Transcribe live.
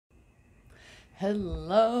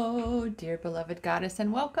Hello, dear beloved goddess,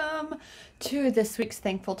 and welcome to this week's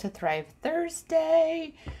Thankful to Thrive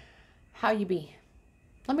Thursday. How you be?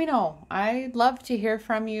 Let me know. I'd love to hear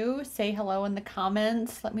from you. Say hello in the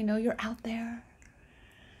comments. Let me know you're out there.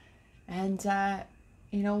 And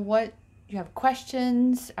you know what? Do you have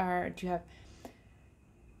questions, or do you have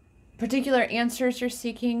particular answers you're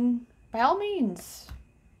seeking? By all means.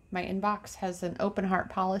 My inbox has an open heart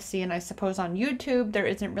policy, and I suppose on YouTube there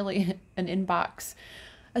isn't really an inbox.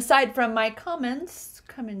 Aside from my comments,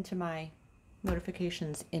 come into my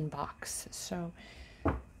notifications inbox. So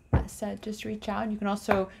that said, just reach out. You can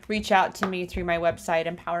also reach out to me through my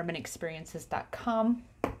website, empowermentexperiences.com.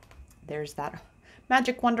 There's that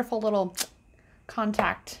magic, wonderful little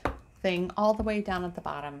contact thing all the way down at the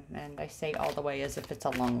bottom. And I say all the way as if it's a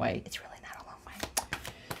long way. It's really not a long way.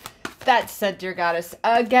 That said, dear goddess,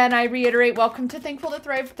 again, I reiterate, welcome to Thankful to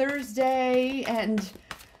Thrive Thursday. And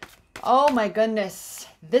oh my goodness,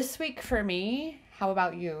 this week for me, how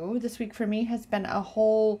about you? This week for me has been a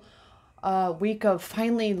whole week of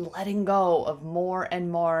finally letting go of more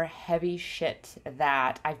and more heavy shit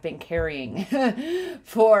that I've been carrying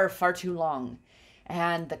for far too long.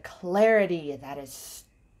 And the clarity that is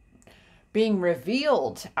being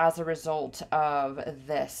revealed as a result of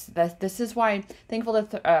this. This is why Thankful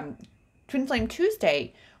that Twin Flame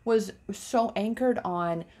Tuesday was so anchored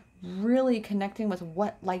on really connecting with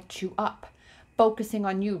what lights you up, focusing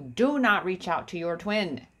on you. Do not reach out to your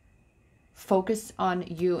twin. Focus on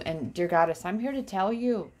you. And dear goddess, I'm here to tell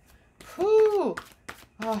you, whew,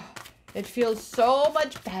 it feels so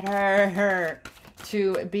much better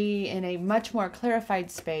to be in a much more clarified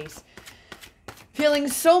space, feeling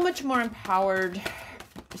so much more empowered,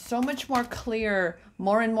 so much more clear,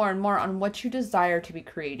 more and more on what you desire to be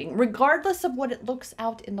creating, regardless of what it looks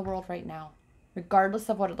out in the world right now, regardless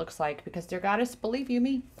of what it looks like. Because dear goddess, believe you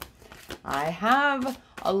me, I have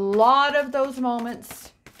a lot of those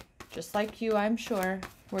moments, just like you, I'm sure,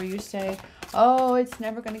 where you say, oh, it's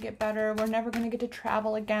never going to get better. We're never going to get to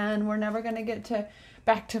travel again. We're never going to get to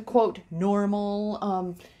back to quote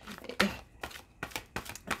normal.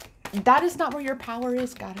 That is not where your power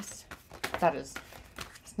is, goddess.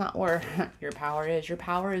 It's not where your power is. Your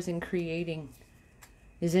power is in creating,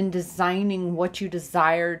 is in designing what you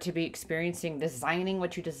desire to be experiencing, designing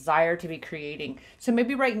what you desire to be creating. So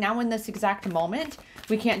maybe right now in this exact moment,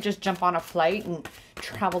 we can't just jump on a flight and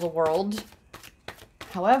travel the world.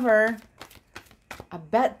 However, I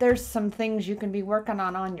bet there's some things you can be working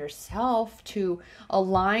on yourself to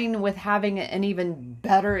align with having an even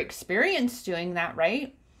better experience doing that,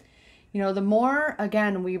 right? You know, the more,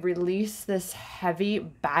 again, we release this heavy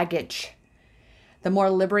baggage, the more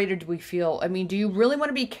liberated we feel. I mean, do you really want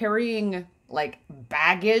to be carrying like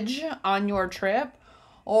baggage on your trip?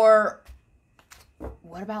 Or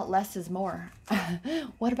what about less is more?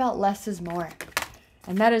 What about less is more?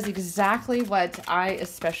 And that is exactly what I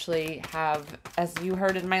especially have, as you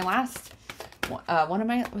heard in my last one of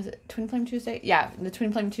my, was it Twin Flame Tuesday? Yeah, the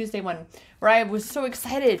Twin Flame Tuesday one, where I was so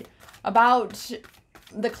excited about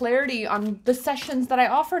the clarity on the sessions that I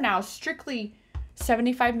offer now, strictly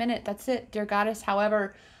 75 minute. That's it, dear goddess.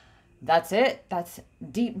 However, that's it. That's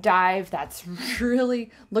deep dive. That's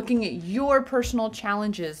really looking at your personal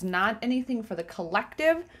challenges, not anything for the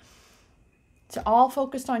collective. It's all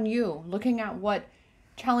focused on you, looking at what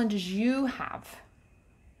challenges you have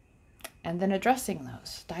and then addressing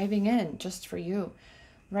those, diving in just for you.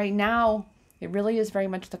 Right now, it really is very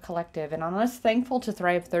much the collective. And on this Thankful to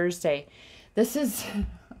Thrive Thursday, this is,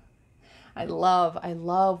 I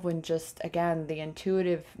love when just, again, the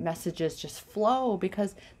intuitive messages just flow,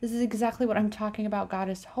 because this is exactly what I'm talking about,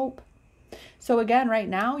 goddess, hope. So again, right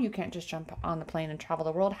now, you can't just jump on the plane and travel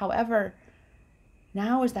the world. However,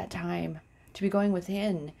 now is that time to be going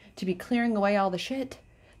within, to be clearing away all the shit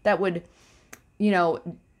that would, you know,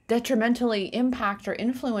 detrimentally impact or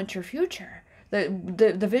influence your future.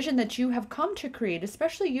 The vision that you have come to create,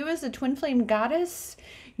 especially you as a twin flame goddess,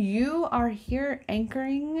 you are here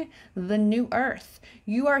anchoring the new earth.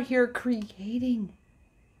 You are here creating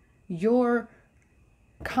your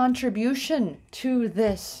contribution to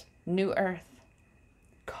this new earth,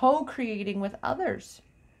 co-creating with others.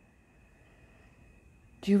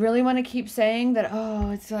 Do you really want to keep saying that,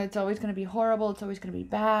 oh, it's always going to be horrible, it's always going to be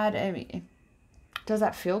bad? I mean, does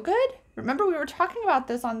that feel good? Remember, we were talking about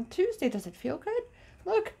this on Tuesday. Does it feel good?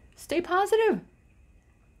 Look, stay positive.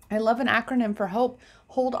 I love an acronym for hope.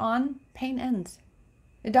 Hold on, pain ends.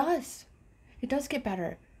 It does. It does get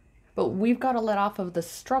better. But we've got to let off of the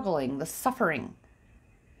struggling, the suffering.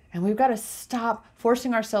 And we've got to stop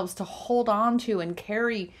forcing ourselves to hold on to and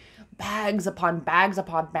carry bags upon bags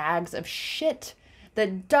upon bags of shit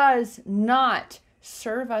that does not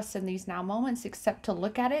serve us in these now moments, except to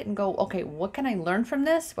look at it and go, okay, what can I learn from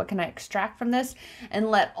this? What can I extract from this?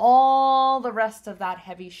 And let all the rest of that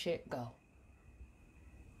heavy shit go.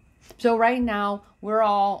 So right now, we're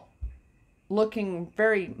all looking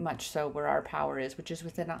very much so where our power is, which is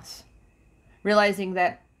within us. Realizing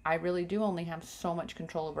that I really do only have so much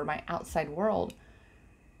control over my outside world,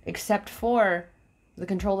 except for the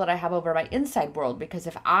control that I have over my inside world. Because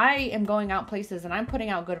if I am going out places and I'm putting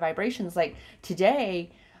out good vibrations, like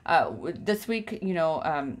today, this week,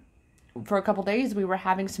 for a couple days, we were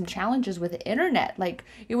having some challenges with the internet. Like,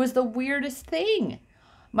 it was the weirdest thing.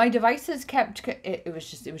 My devices it was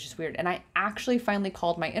just weird. And I actually finally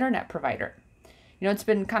called my internet provider. It's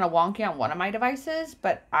been kind of wonky on one of my devices,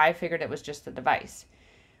 but I figured it was just the device.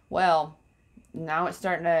 Well, now it's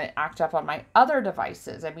starting to act up on my other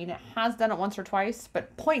devices. I mean, it has done it once or twice,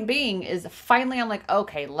 but point being is finally I'm like,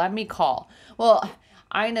 okay, let me call. Well,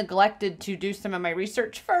 I neglected to do some of my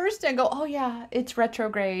research first and go, oh yeah, it's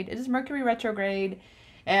retrograde. It is Mercury retrograde.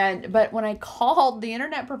 But when I called the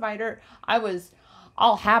internet provider, I was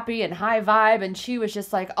all happy and high vibe, and she was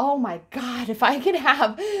just like, oh my God, if I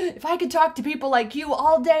could talk to people like you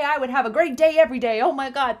all day, I would have a great day every day. Oh my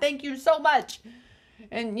God, thank you so much.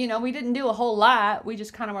 And, we didn't do a whole lot. We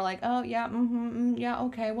just kind of were like, oh, yeah, yeah,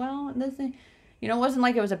 okay, well, this, it wasn't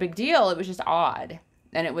like it was a big deal. It was just odd.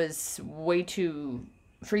 And it was way too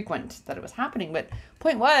frequent that it was happening. But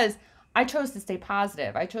point was, I chose to stay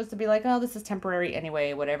positive. I chose to be like, oh, this is temporary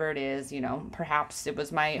anyway, whatever it is, perhaps it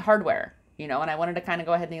was my hardware, and I wanted to kind of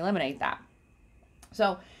go ahead and eliminate that.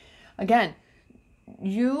 So, again,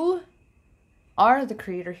 you are the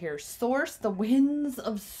creator here. Source, the winds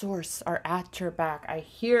of source are at your back. I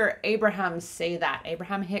hear Abraham say that.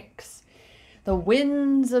 Abraham Hicks. The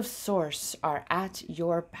winds of source are at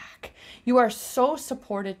your back. You are so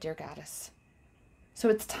supported, dear goddess. So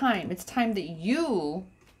it's time. It's time that you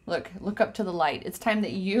look up to the light. It's time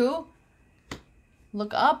that you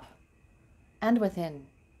look up and within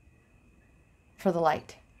for the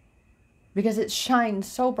light, because it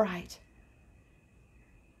shines so bright.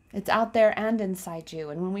 It's out there and inside you.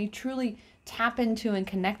 And when we truly tap into and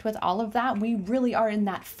connect with all of that, we really are in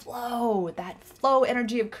that flow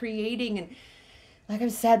energy of creating. And like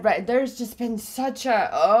I've said, right, there's just been such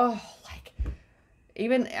I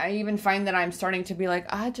even find that I'm starting to be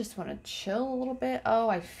like, I just want to chill a little bit. Oh,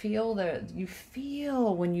 I feel you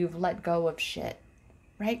feel when you've let go of shit,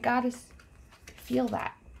 right, goddess? Feel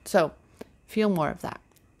that. So feel more of that.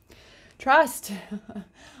 Trust.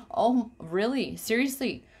 Oh, really?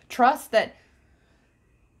 Seriously. Trust that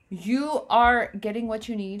you are getting what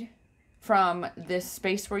you need from this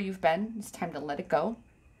space where you've been. It's time to let it go.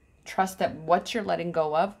 Trust that what you're letting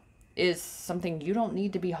go of is something you don't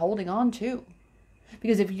need to be holding on to.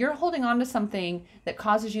 Because if you're holding on to something that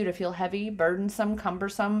causes you to feel heavy, burdensome,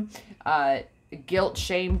 cumbersome, guilt,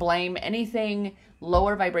 shame, blame, anything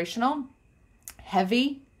lower vibrational,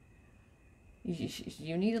 heavy,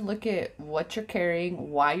 you need to look at what you're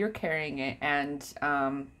carrying, why you're carrying it, and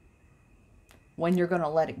when you're going to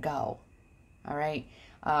let it go. All right.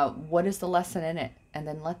 What is the lesson in it? And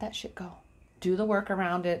then let that shit go. Do the work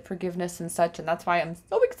around it, forgiveness and such. And that's why I'm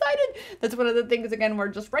so excited. That's one of the things, again, we're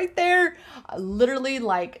just right there, literally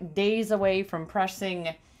like days away from pressing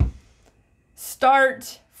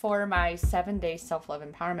start for my 7-day self-love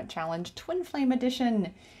empowerment challenge, Twin Flame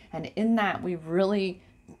Edition. And in that, we really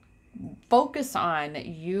focus on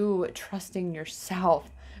you trusting yourself,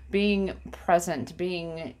 being present,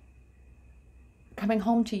 coming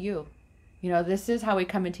home to you. This is how we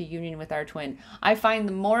come into union with our twin. I find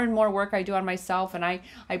the more and more work I do on myself, and I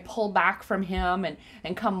pull back from him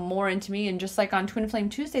and come more into me. And just like on Twin Flame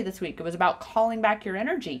Tuesday this week, it was about calling back your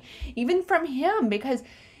energy, even from him, because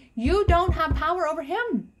you don't have power over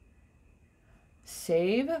him.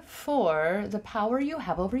 Save for the power you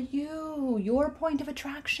have over you, your point of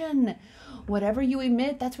attraction. Whatever you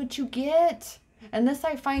emit, that's what you get. And this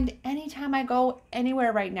I find anytime I go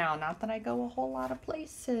anywhere right now. Not that I go a whole lot of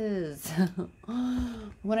places.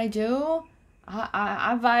 When I do,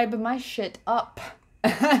 I vibe my shit up.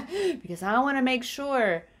 Because I want to make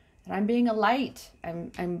sure that I'm being a light.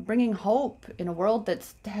 I'm bringing hope in a world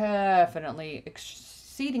that's definitely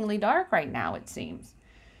exceedingly dark right now, it seems.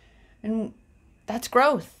 And that's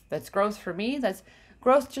growth. That's growth for me. That's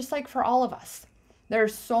growth just like for all of us. There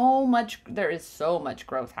is so much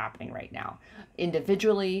growth happening right now.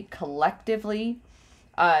 Individually, collectively,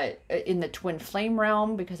 in the twin flame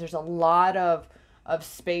realm, because there's a lot of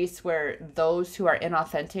space where those who are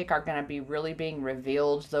inauthentic are going to be really being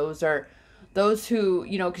revealed. Those those who,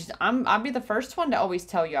 you know, because I'll be the first one to always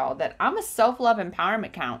tell y'all that I'm a self-love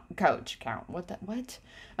empowerment coach. What?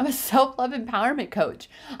 I'm a self-love empowerment coach.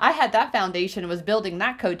 I had that foundation and was building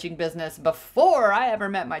that coaching business before I ever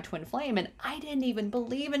met my twin flame. And I didn't even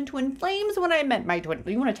believe in twin flames when I met my twin.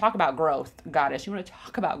 You want to talk about growth, goddess. You want to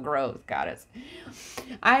talk about growth, goddess.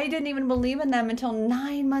 I didn't even believe in them until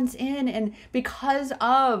 9 months in. And because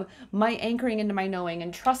of my anchoring into my knowing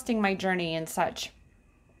and trusting my journey and such.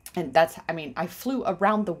 And that's, I mean, I flew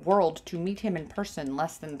around the world to meet him in person in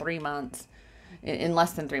less than 3 months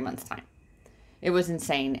time. It was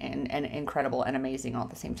insane and incredible and amazing all at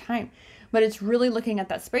the same time. But it's really looking at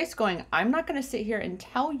that space going, I'm not going to sit here and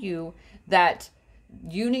tell you that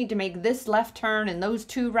you need to make this left turn and those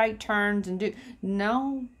 2 right turns and do,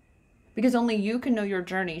 no, because only you can know your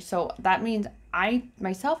journey. So that means I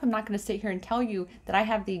myself am not going to sit here and tell you that I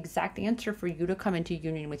have the exact answer for you to come into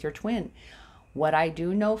union with your twin. What I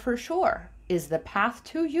do know for sure is the path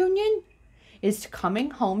to union is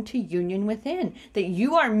coming home to union within. That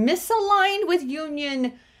you are misaligned with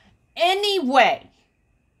union anyway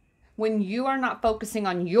when you are not focusing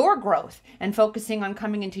on your growth and focusing on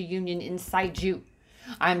coming into union inside you.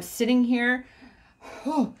 I'm sitting here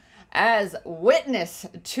as witness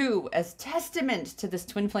to, as testament to this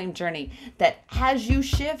twin flame journey, that as you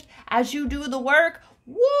shift, as you do the work,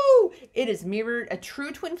 woo, it is mirrored. A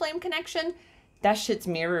true twin flame connection, that shit's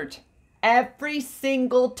mirrored every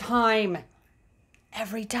single time.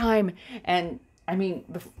 Every time. And I mean,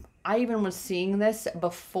 I even was seeing this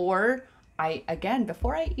before I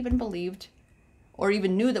even believed or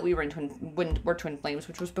even knew that we were we're twin flames,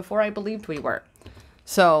 which was before I believed we were.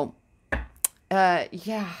 So,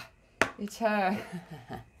 yeah, it's,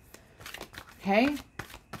 okay.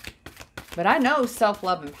 But I know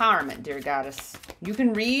self-love empowerment, dear goddess. You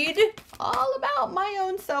can read all about my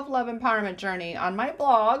own self-love empowerment journey on my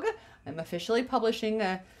blog. I'm officially publishing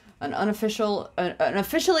an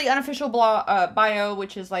officially unofficial blog bio,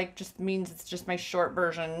 which is like just means it's just my short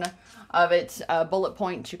version of it, bullet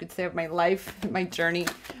points, you could say, of my life, my journey.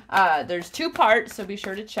 There's 2 parts, so be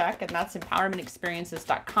sure to check, and that's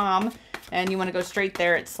empowermentexperiences.com, and you want to go straight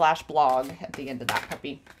there at /blog at the end of that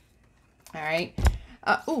puppy. All right.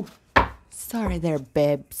 Ooh, sorry there,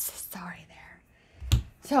 babes. Sorry there.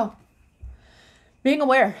 So, being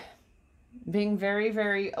aware, being very,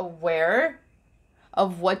 very aware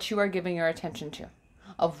of what you are giving your attention to,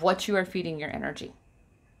 of what you are feeding your energy.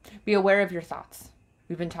 Be aware of your thoughts.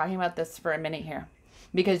 We've been talking about this for a minute here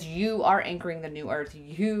because you are anchoring the new earth.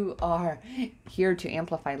 You are here to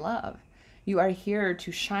amplify love. You are here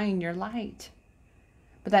to shine your light.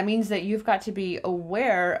 But that means that you've got to be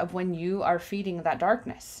aware of when you are feeding that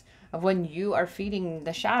darkness, of when you are feeding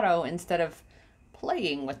the shadow instead of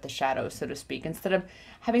playing with the shadow, so to speak, instead of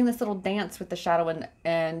having this little dance with the shadow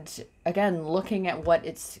and again, looking at what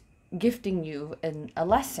it's gifting you in a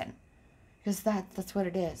lesson, because that's what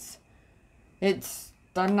it is.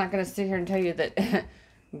 I'm not going to sit here and tell you that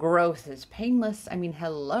growth is painless. I mean,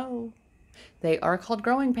 hello, they are called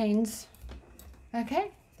growing pains.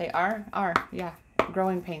 Okay. They are, yeah,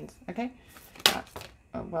 growing pains. Okay.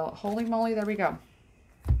 Well, holy moly, there we go.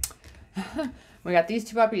 We got these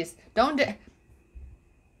 2 puppies.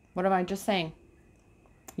 What am I just saying?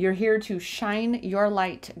 You're here to shine your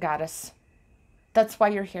light, goddess. That's why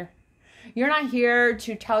you're here. You're not here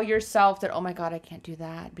to tell yourself that, oh my God, I can't do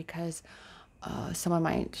that because someone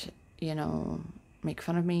might, make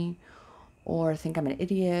fun of me or think I'm an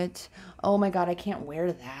idiot. Oh my God, I can't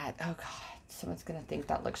wear that. Oh God, someone's going to think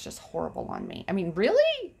that looks just horrible on me. I mean,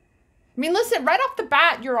 really? I mean, listen, right off the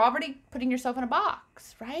bat, you're already putting yourself in a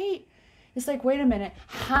box, right? It's like, wait a minute,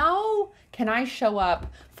 how can I show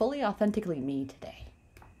up fully authentically me today?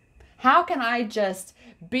 How can I just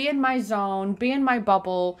be in my zone, be in my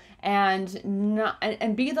bubble, and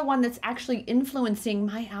be the one that's actually influencing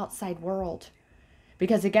my outside world?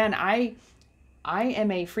 Because again, I am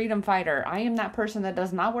a freedom fighter. I am that person that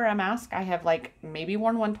does not wear a mask. I have like maybe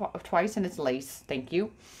worn one twice and it's lace. Thank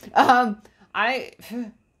you. I'm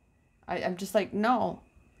just like, no.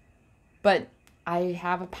 But I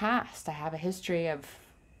have a past. I have a history of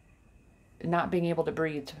not being able to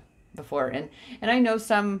breathe before. And I know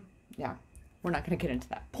some, yeah, we're not going to get into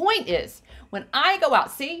that. Point is, when I go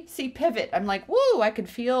out, see pivot. I'm like, woo, I could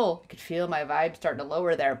feel my vibe starting to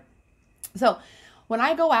lower there. So when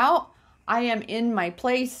I go out, I am in my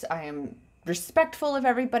place. I am respectful of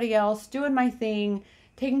everybody else, doing my thing,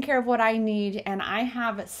 taking care of what I need. And I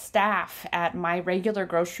have staff at my regular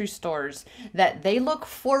grocery stores that they look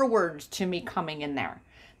forward to me coming in there.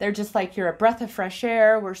 They're just like, you're a breath of fresh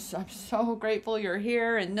air. I'm so grateful you're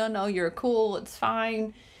here. And no, you're cool. It's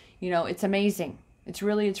fine. It's amazing. It's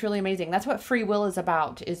really amazing. That's what free will is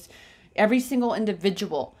about, is every single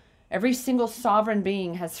individual, every single sovereign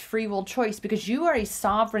being has free will choice, because you are a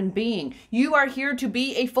sovereign being. You are here to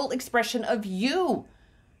be a full expression of you.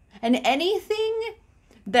 And anything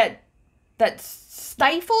that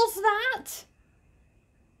stifles that,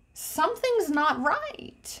 something's not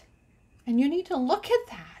right. And you need to look at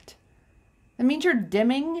that. That means you're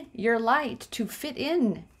dimming your light to fit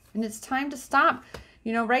in. And it's time to stop.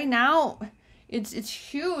 You know, right now, it's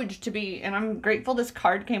huge to be, and I'm grateful this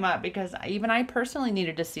card came up, because even I personally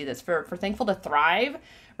needed to see this. For Thankful to Thrive,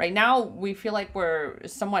 right now we feel like we're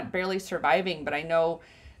somewhat barely surviving, but I know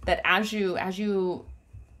that as you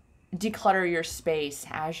declutter your space,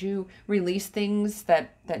 as you release things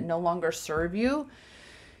that no longer serve you,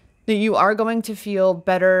 that you are going to feel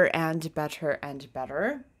better and better and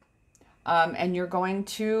better. And you're going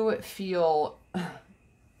to feel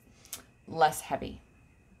less heavy.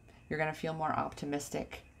 You're going to feel more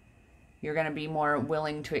optimistic. You're going to be more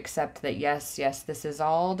willing to accept that, yes, this is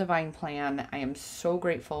all divine plan. I am so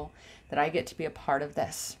grateful that I get to be a part of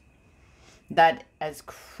this. That as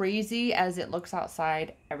crazy as it looks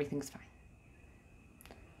outside, everything's fine.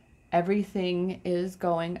 Everything is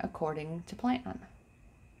going according to plan.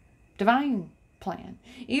 Divine plan.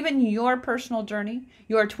 Even your personal journey,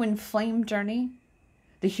 your twin flame journey,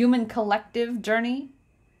 the human collective journey,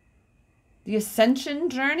 the ascension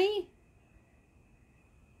journey.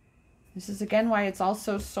 This is again why it's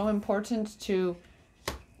also so important to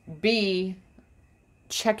be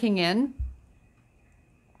checking in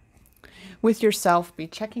with yourself,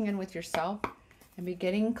 and be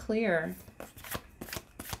getting clear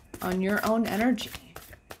on your own energy.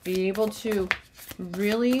 Be able to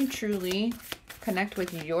really, truly connect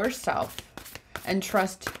with yourself and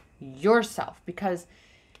trust yourself, because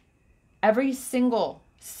every single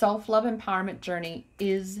self-love empowerment journey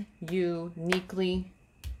is uniquely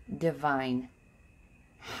divine.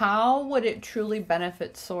 How would it truly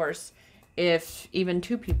benefit Source if even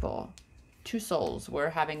two souls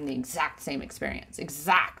were having the exact same experience? I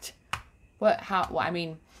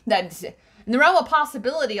mean, that's in the realm of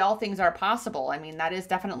possibility. All things are possible. I mean, that is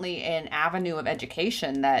definitely an avenue of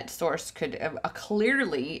education that Source could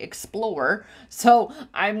clearly explore. So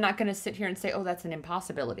I'm not going to sit here and say, oh, that's an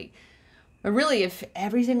impossibility. But really, if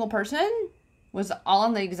every single person was all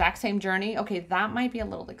on the exact same journey, okay, that might be a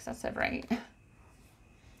little excessive, right?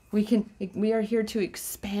 We are here to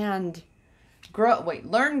expand,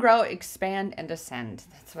 learn, grow, expand, and ascend.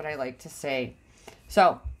 That's what I like to say.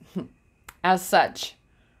 So, as such,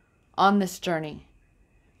 on this journey,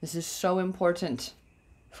 this is so important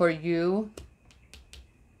for you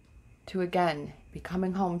to, again, be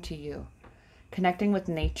coming home to you, connecting with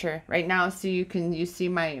nature right now. So you see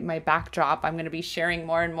my backdrop. I'm going to be sharing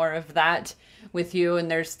more and more of that with you, and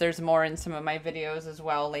there's more in some of my videos as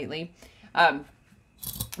well lately. I'll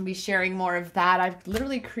be sharing more of that. I've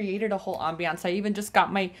literally created a whole ambiance. I even just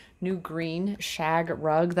got my new green shag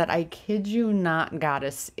rug that, I kid you not,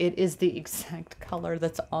 goddess, it is the exact color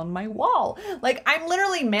that's on my wall. Like, I'm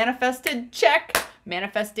literally manifesting, check,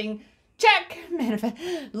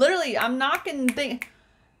 literally, I'm knocking things.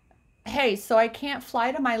 Hey, so I can't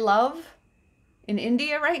fly to my love in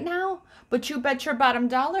India right now, but you bet your bottom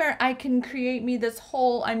dollar I can create me this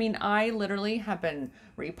whole, I mean, I literally have been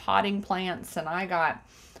repotting plants, and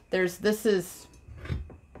this is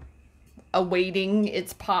awaiting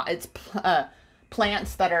its plants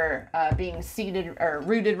that are being seeded or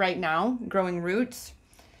rooted right now, growing roots.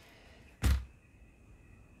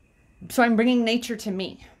 So I'm bringing nature to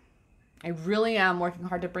me. I really am working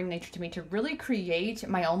hard to bring nature to me, to really create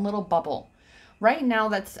my own little bubble. Right now,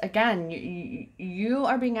 that's, again, you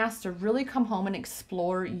are being asked to really come home and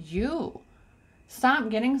explore you. Stop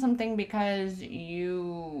getting something because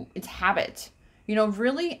it's habit. You know,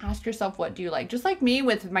 really ask yourself, what do you like? Just like me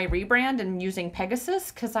with my rebrand and using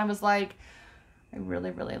Pegasus, because I was like, I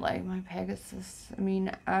really, really like my Pegasus. I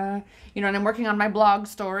mean, and I'm working on my blog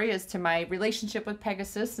story as to my relationship with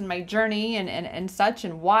Pegasus and my journey and such,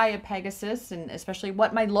 and why a Pegasus, and especially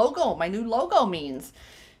what my new logo means.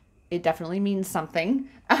 It definitely means something.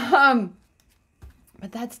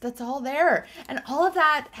 But that's all there. And all of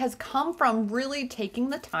that has come from really taking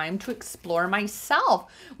the time to explore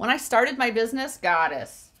myself. When I started my business,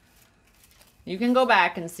 goddess, you can go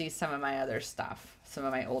back and see some of my other stuff, some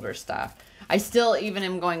of my older stuff. I still even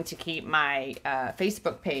am going to keep my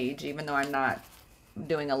Facebook page, even though I'm not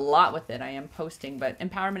doing a lot with it. I am posting, but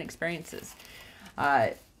empowerment experiences.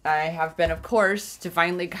 I have been, of course,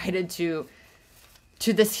 divinely guided to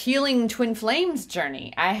this healing twin flames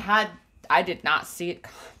journey. I did not see it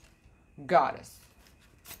coming. Goddess,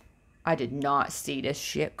 I did not see this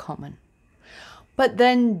shit coming. But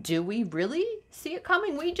then do we really see it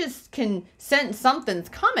coming? We just can sense something's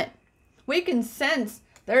coming. We can sense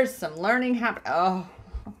there's some learning happening. Oh.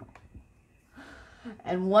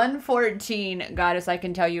 And 114, Goddess, I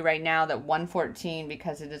can tell you right now that 114,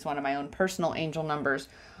 because it is one of my own personal angel numbers,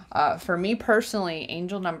 for me personally,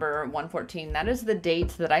 angel number 114, that is the date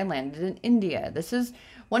that I landed in India. This is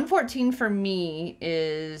 114 for me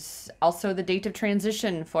is also the date of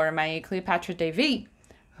transition for my Cleopatra Devi,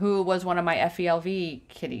 who was one of my FELV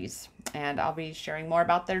kitties. And I'll be sharing more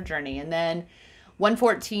about their journey. And then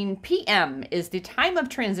 1:14 p.m. is the time of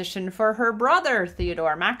transition for her brother,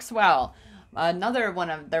 Theodore Maxwell. Another one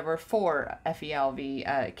of, there were 4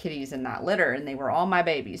 FELV kitties in that litter, and they were all my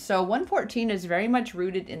babies. So 114 is very much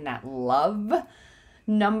rooted in that love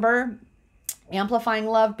number, amplifying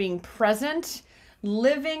love, being present,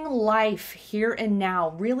 living life here and now,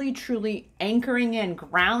 really truly anchoring in,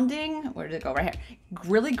 grounding. Where did it go? Right here.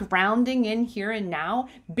 Really grounding in here and now,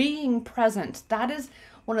 being present. That is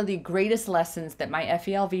one of the greatest lessons that my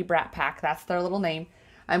FELV Brat Pack, that's their little name.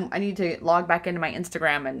 I need to log back into my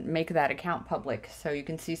Instagram and make that account public so you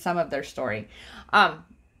can see some of their story.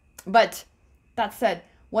 But that said,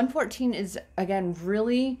 114 is, again,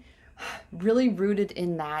 really, really rooted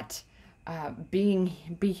in that be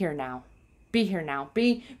here now. Be here now.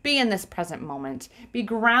 Be in this present moment. Be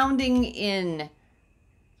grounding in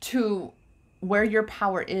to where your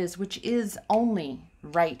power is, which is only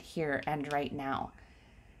right here and right now.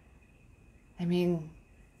 I mean,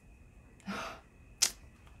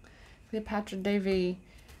 Cleopatra Devi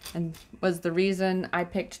and was the reason I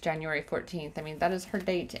picked January 14th. I mean, that is her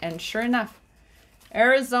date. And sure enough,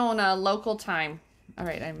 Arizona local time. All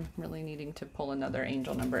right, I'm really needing to pull another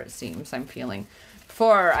angel number, it seems. I'm feeling,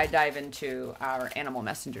 before I dive into our animal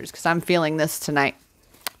messengers, because I'm feeling this tonight.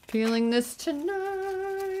 Feeling this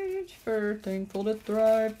tonight for Thankful to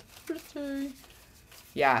Thrive Thursday.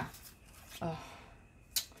 Yeah. Oh.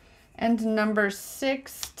 And number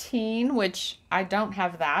 16, which I don't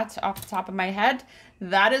have that off the top of my head.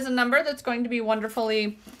 That is a number that's going to be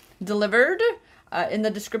wonderfully delivered in the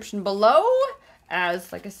description below.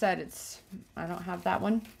 As, like I said, I don't have that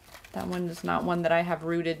one. That one is not one that I have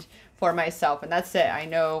rooted for myself. And that's it. I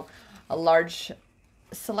know a large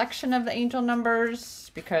selection of the angel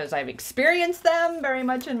numbers because I've experienced them very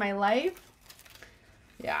much in my life.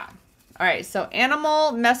 Yeah. All right. So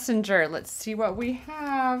animal messenger. Let's see what we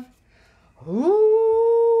have.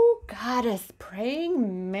 Ooh, Goddess,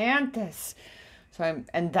 praying mantis. So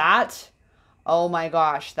oh my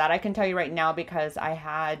gosh, that I can tell you right now because I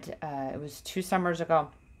had, it was 2 summers ago.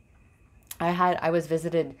 I was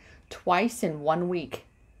visited twice in 1 week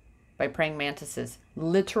by praying mantises.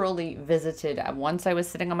 Literally visited. Once I was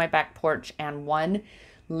sitting on my back porch and one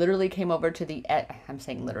literally came over to the edge. I'm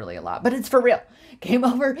saying literally a lot, but it's for real. Came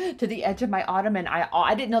over to the edge of my ottoman.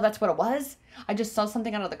 I didn't know that's what it was. I just saw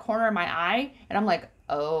something out of the corner of my eye and I'm like,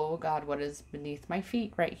 oh God, what is beneath my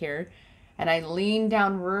feet right here? And I leaned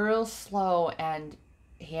down real slow and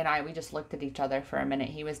he and I, we just looked at each other for a minute.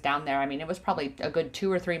 He was down there. I mean, it was probably a good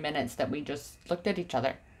 2 or 3 minutes that we just looked at each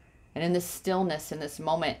other. And in this stillness, in this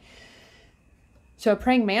moment. So a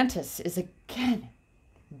praying mantis is, again,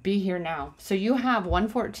 be here now. So you have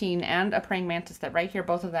 114 and a praying mantis that right here,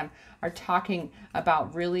 both of them are talking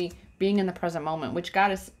about really being in the present moment, which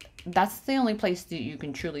Goddess, that's the only place that you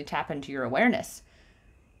can truly tap into your awareness.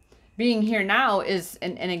 Being here now is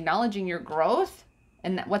in acknowledging your growth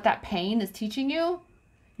and what that pain is teaching you.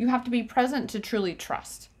 You have to be present to truly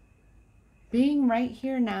trust. Being right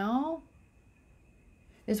here now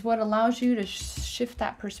is what allows you to shift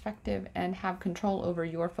that perspective and have control over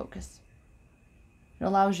your focus. It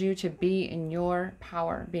allows you to be in your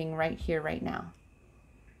power, being right here, right now.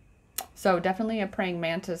 So definitely a praying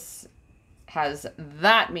mantis has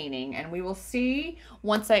that meaning, and we will see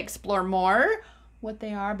once I explore more what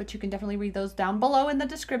they are, but you can definitely read those down below in the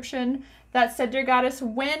description. That said, dear Goddess,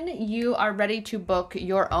 when you are ready to book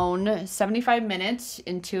your own 75-minute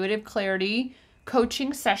intuitive clarity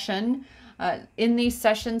coaching session, in these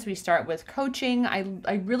sessions, we start with coaching.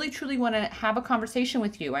 I really truly want to have a conversation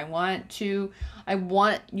with you. I want you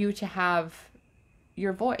to have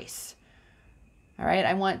your voice. All right.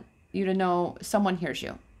 I want you to know someone hears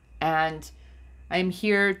you, and I'm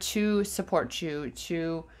here to support you,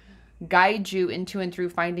 to guide you into and through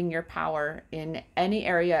finding your power in any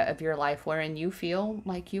area of your life wherein you feel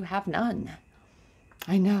like you have none.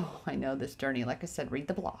 I know this journey. Like I said, read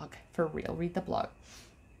the blog. For real, read the blog.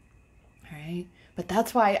 All right. But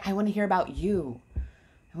that's why I want to hear about you.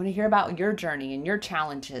 I want to hear about your journey and your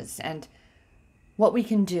challenges and what we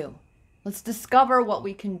can do. Let's discover what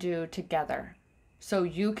we can do together so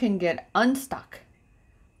you can get unstuck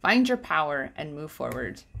Find your power and move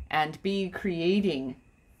forward and be creating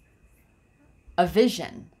a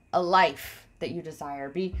vision, a life that you desire.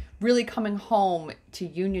 Be really coming home to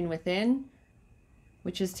union within,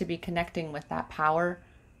 which is to be connecting with that power,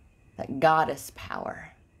 that goddess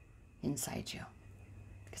power inside you.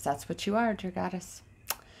 Because that's what you are, dear goddess.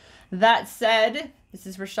 That said, this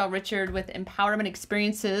is Rachelle Richard with Empowerment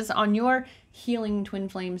Experiences on your Healing Twin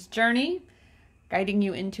Flames journey, guiding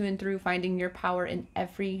you into and through finding your power in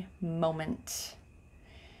every moment.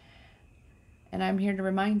 And I'm here to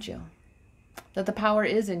remind you that the power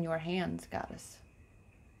is in your hands, goddess.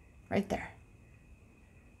 Right there.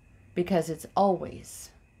 Because it's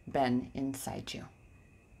always been inside you.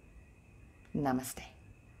 Namaste.